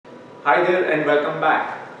Hi there and welcome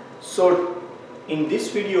back. So in this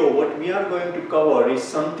video what we are going to cover is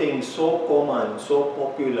something so common, so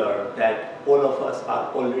popular that all of us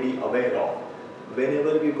are already aware of.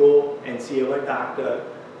 Whenever we go and see our doctor,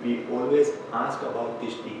 we always ask about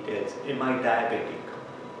these details. Am I diabetic?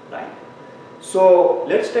 Right? So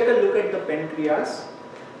let's take a look at the pancreas.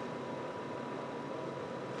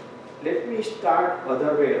 Let me start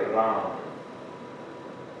other way around.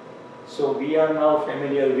 So we are now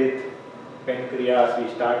familiar with pancreas.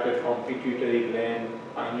 We started from pituitary gland,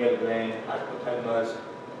 pineal gland, hypothalamus,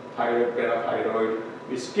 thyroid, parathyroid.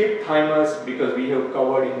 We skipped thymus because we have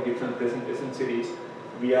covered in different presentation series.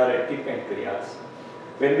 We are at the pancreas.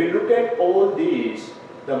 When we look at all these,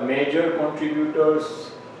 the major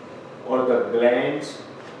contributors or the glands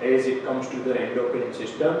as it comes to the endocrine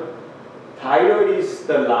system, thyroid is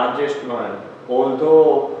the largest one,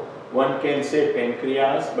 although one can say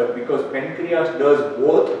pancreas, but because pancreas does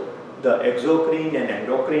both the exocrine and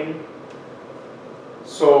endocrine,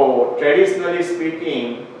 so traditionally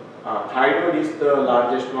speaking, thyroid is the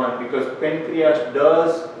largest one because pancreas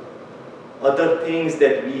does other things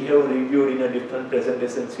that we have reviewed in a different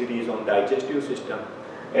presentation series on digestive system,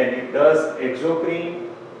 and it does exocrine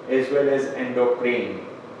as well as endocrine,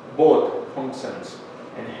 both functions,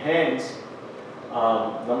 and hence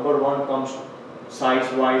number one comes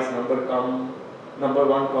size wise, number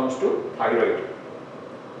one comes to thyroid.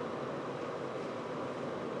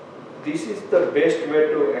 This is the best way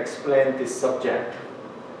to explain this subject.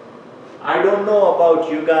 I don't know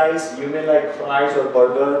about you guys, you may like fries or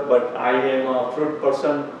burger, but I am a fruit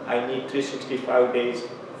person. I need 365 days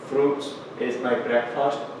fruits as my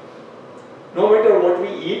breakfast. No matter what we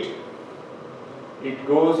eat, it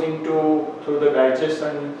goes through the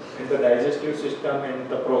digestion and the digestive system and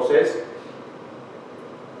the process.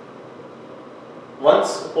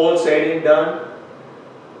 Once all said and done,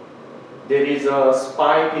 there is a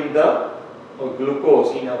spike in the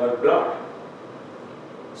glucose in our blood.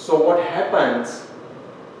 So what happens?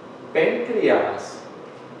 Pancreas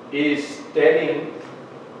is telling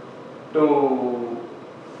to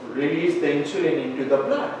release the insulin into the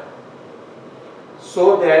blood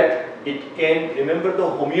so that it can, remember the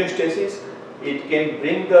homeostasis, it can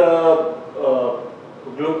bring the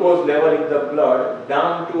glucose level in the blood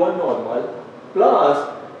down to a normal,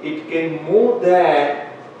 plus it can move that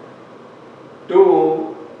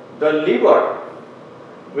to the liver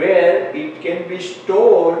where it can be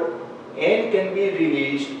stored and can be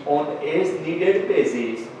released on as needed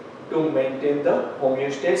basis to maintain the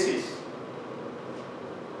homeostasis.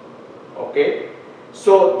 Okay,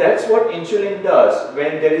 so that's what insulin does.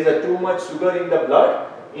 When there is too much sugar in the blood,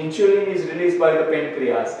 insulin is released by the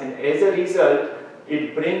pancreas, and as a result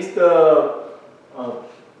it brings the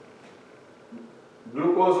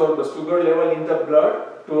glucose or the sugar level in the blood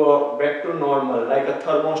back to normal, like a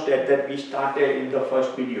thermostat that we started in the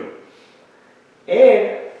first video.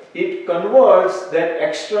 And it converts that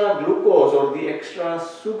extra glucose or the extra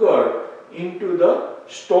sugar into the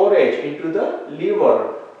storage, into the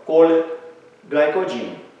liver called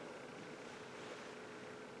glycogen.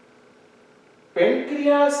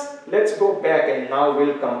 Pancreas, let's go back and now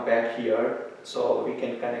we'll come back here so we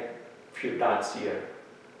can connect few dots here.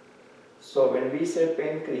 So when we say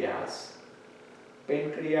pancreas,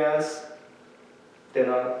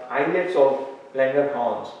 there are islets of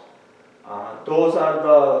Langerhans. Those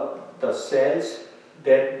are the cells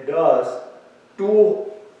that does two,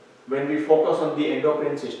 when we focus on the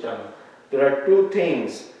endocrine system, there are two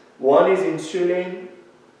things. One is insulin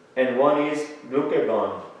and one is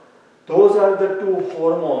glucagon. Those are the two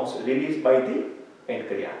hormones released by the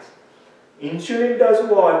pancreas. Insulin does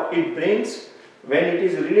what? It brings, when it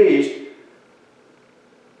is released,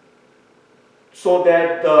 so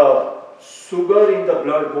that the sugar in the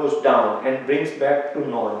blood goes down and brings back to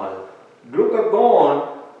normal.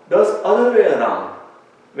 Glucagon does other way around.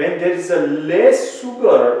 When there is a less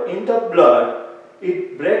sugar in the blood,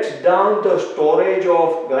 it breaks down the storage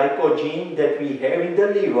of glycogen that we have in the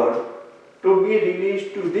liver to be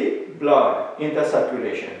released to the blood in the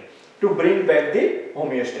circulation to bring back the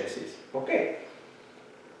homeostasis. Okay.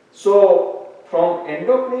 So from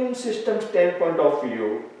endocrine system standpoint of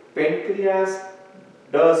view, pancreas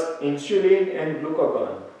does insulin and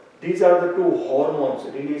glucagon. These are the two hormones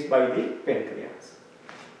released by the pancreas.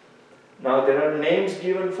 Now there are names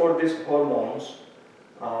given for these hormones.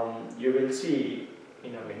 You will see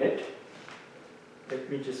in a minute. Let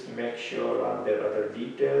me just make sure there are other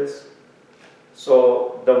details.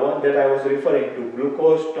 So the one that I was referring to,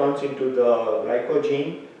 glucose turns into the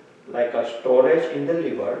glycogen like a storage in the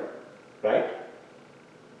liver, right?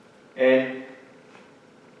 And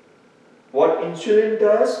what insulin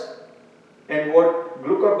does, and what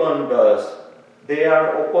glucagon does, they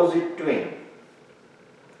are opposite twin.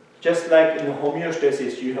 Just like in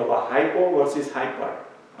homeostasis, you have a hypo versus hyper,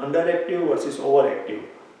 underactive versus overactive,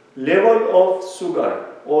 level of sugar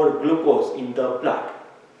or glucose in the blood,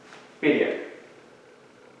 period.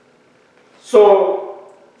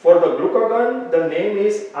 So, for the glucagon, the name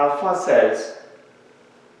is alpha cells,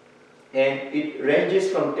 and it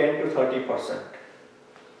ranges from 10 to 30%.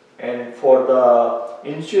 And for the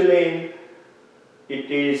insulin,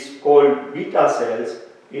 it is called beta cells.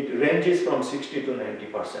 It ranges from 60 to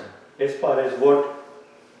 90% as far as what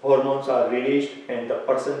hormones are released and the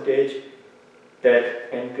percentage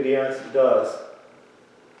that pancreas does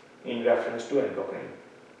in reference to endocrine.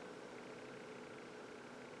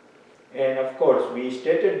 And of course, we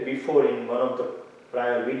stated before in one of the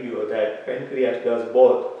prior video that pancreas does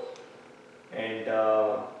both, and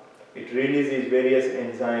it releases various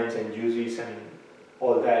enzymes and juices and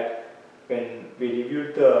all that. When we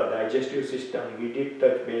reviewed the digestive system, we did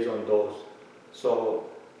touch base on those. So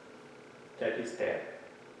that is there.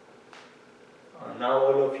 Now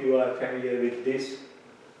all of you are familiar with this,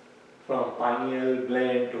 from pineal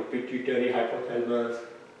gland to pituitary, hypothalamus,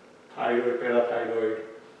 thyroid, parathyroid,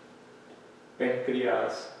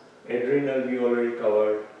 pancreas, adrenal we already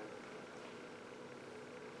covered.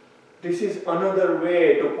 This is another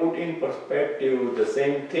way to put in perspective the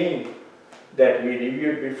same thing that we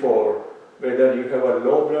reviewed before, whether you have a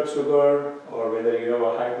low blood sugar or whether you have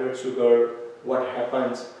a high blood sugar, what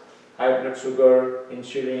happens, high blood sugar,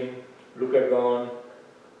 insulin, glucagon,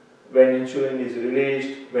 when insulin is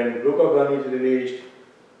released, when glucagon is released,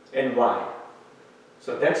 and why.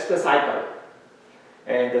 So that's the cycle.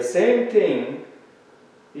 And the same thing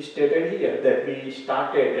is stated here, that we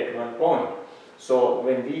started at one point. So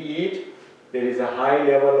when we eat, there is a high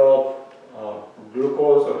level of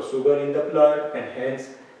glucose or sugar in the blood, and hence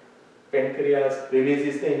pancreas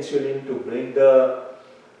releases the insulin to bring the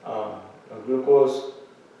glucose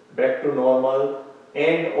back to normal,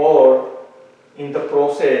 and or in the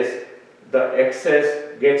process the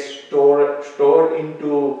excess gets stored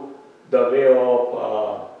into the way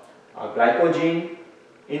of glycogen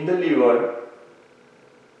in the liver,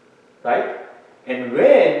 right? And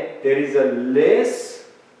when there is a less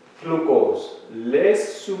glucose,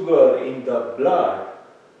 less sugar in the blood,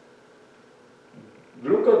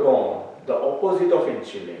 glucagon, the opposite of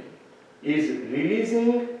insulin, is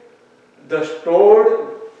releasing the stored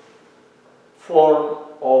form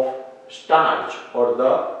of starch or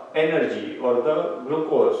the energy or the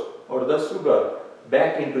glucose or the sugar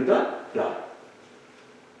back into the blood.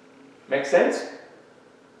 Make sense?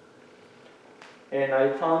 And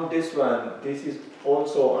I found this one, this is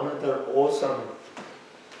also another awesome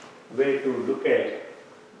way to look at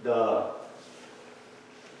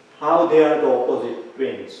how they are the opposite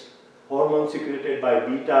twins. Hormones secreted by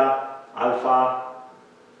beta, alpha.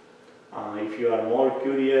 If you are more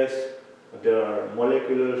curious, there are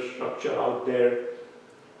molecular structure out there.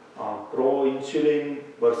 Pro-insulin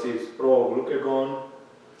versus pro-glucagon.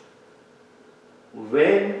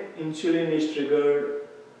 When insulin is triggered,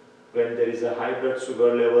 when there is a high blood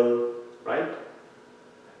sugar level, right?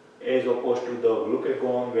 As opposed to the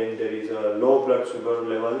glucagon when there is a low blood sugar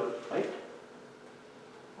level, right?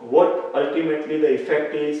 What ultimately the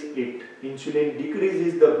effect is, insulin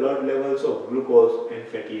decreases the blood levels of glucose and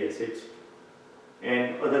fatty acids,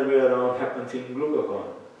 and other way around happens in glucagon.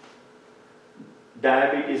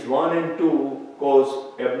 Diabetes 1 and 2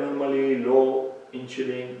 cause abnormally low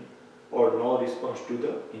insulin or no response to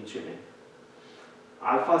the insulin.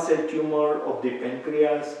 Alpha cell tumor of the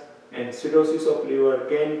pancreas and cirrhosis of liver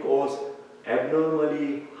can cause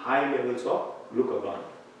abnormally high levels of glucagon.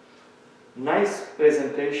 Nice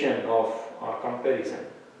presentation of comparison.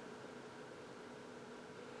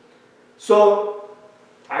 So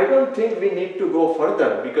I don't think we need to go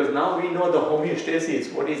further, because now we know the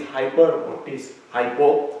homeostasis, what is hyper, what is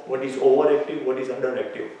hypo, what is overactive, what is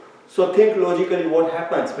underactive. So think logically what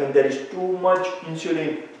happens when there is too much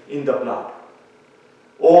insulin in the blood,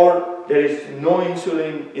 or there is no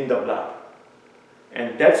insulin in the blood.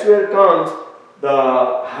 And that's where comes the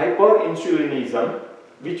hyperinsulinism,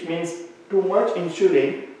 which means too much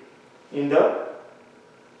insulin in the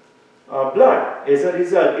blood. As a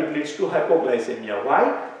result, it leads to hypoglycemia.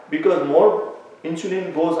 Why? Because more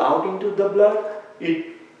insulin goes out into the blood,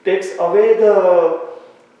 it takes away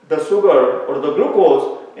the sugar or the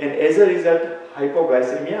glucose, and as a result,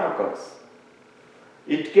 hypoglycemia occurs.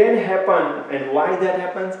 It can happen, and why that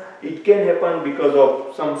happens? It can happen because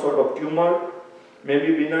of some sort of tumor,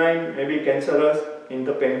 maybe benign, maybe cancerous in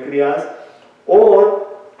the pancreas, or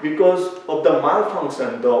because of the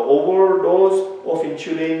malfunction, the overdose of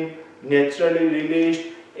insulin naturally released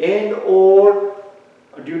and or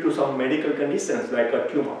due to some medical conditions like a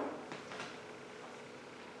tumor.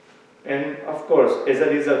 And of course, as a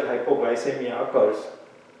result, hypoglycemia occurs.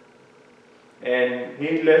 And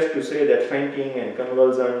needless to say that fainting and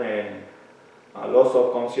convulsion and loss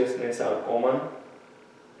of consciousness are common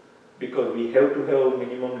because we have to have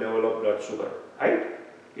minimum level of blood sugar, right?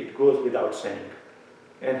 It goes without saying.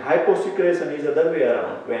 And hyposecretion is the other way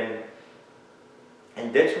around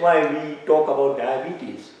and that's why we talk about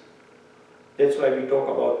diabetes. That's why we talk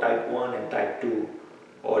about type 1 and type 2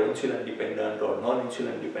 or insulin dependent or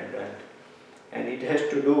non-insulin dependent. And it has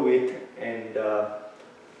to do with, and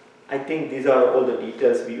I think these are all the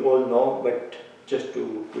details we all know, but just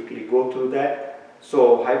to quickly go through that.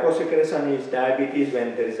 So hyposecretion is diabetes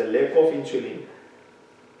when there is a lack of insulin.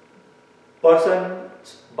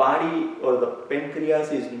 Person's body or the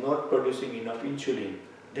pancreas is not producing enough insulin.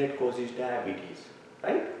 That causes diabetes,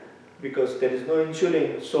 right? Because there is no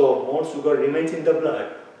insulin, so more sugar remains in the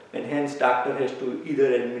blood, and hence doctor has to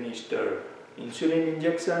either administer insulin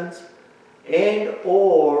injections and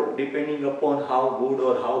or depending upon how good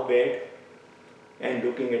or how bad and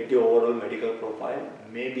looking at the overall medical profile,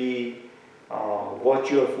 maybe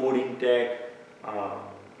watch your food intake,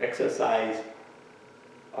 exercise,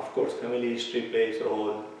 of course family history plays a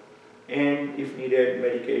role, and if needed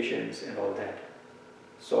medications and all that.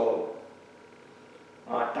 So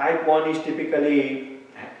type 1 is typically,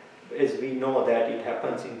 as we know that it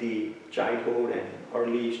happens in the childhood and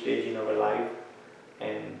early stage in our life,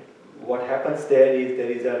 and what happens there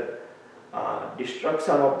is a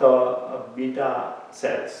destruction of the beta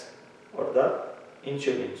cells or the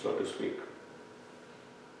insulin, so to speak.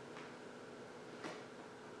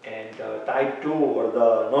 And type 2 or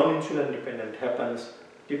the non-insulin dependent happens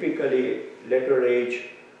typically later age,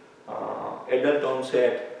 adult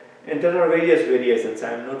onset, and there are various variations.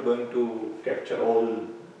 I am not going to capture all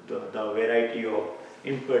the variety of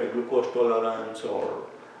impaired glucose tolerance or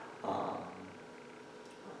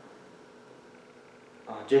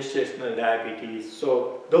gestational diabetes.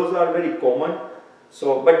 So those are very common.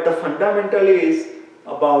 So, but the fundamental is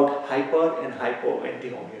about hyper and hypo and the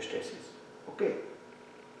homeostasis. Okay.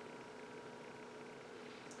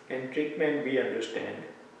 And treatment we understand.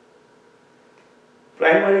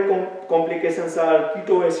 Primary complications are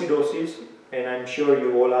ketoacidosis, and I'm sure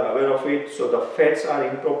you all are aware of it. So the fats are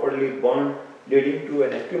improperly burned, leading to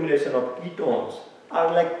an accumulation of ketones,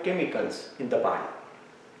 are like chemicals in the body.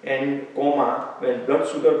 And coma, when blood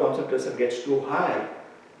sugar concentration gets too high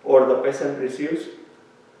or the patient receives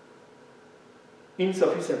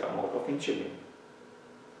insufficient amount of insulin.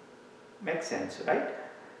 Makes sense, right?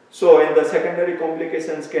 So, and the secondary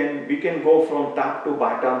complications we can go from top to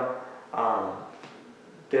bottom.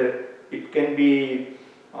 It can be,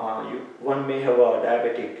 one may have a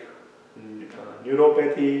diabetic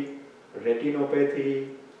neuropathy,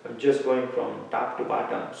 retinopathy. I'm just going from top to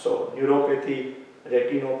bottom. So, neuropathy,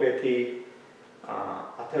 retinopathy,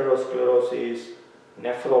 atherosclerosis,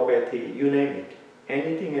 nephropathy, you name it.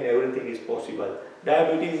 Anything and everything is possible.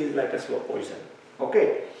 Diabetes is like a slow poison.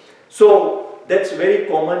 Okay. So that's very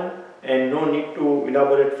common and no need to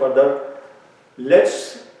elaborate further.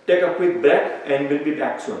 Let's take a quick break and we'll be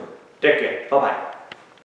back soon. Take care. Bye-bye.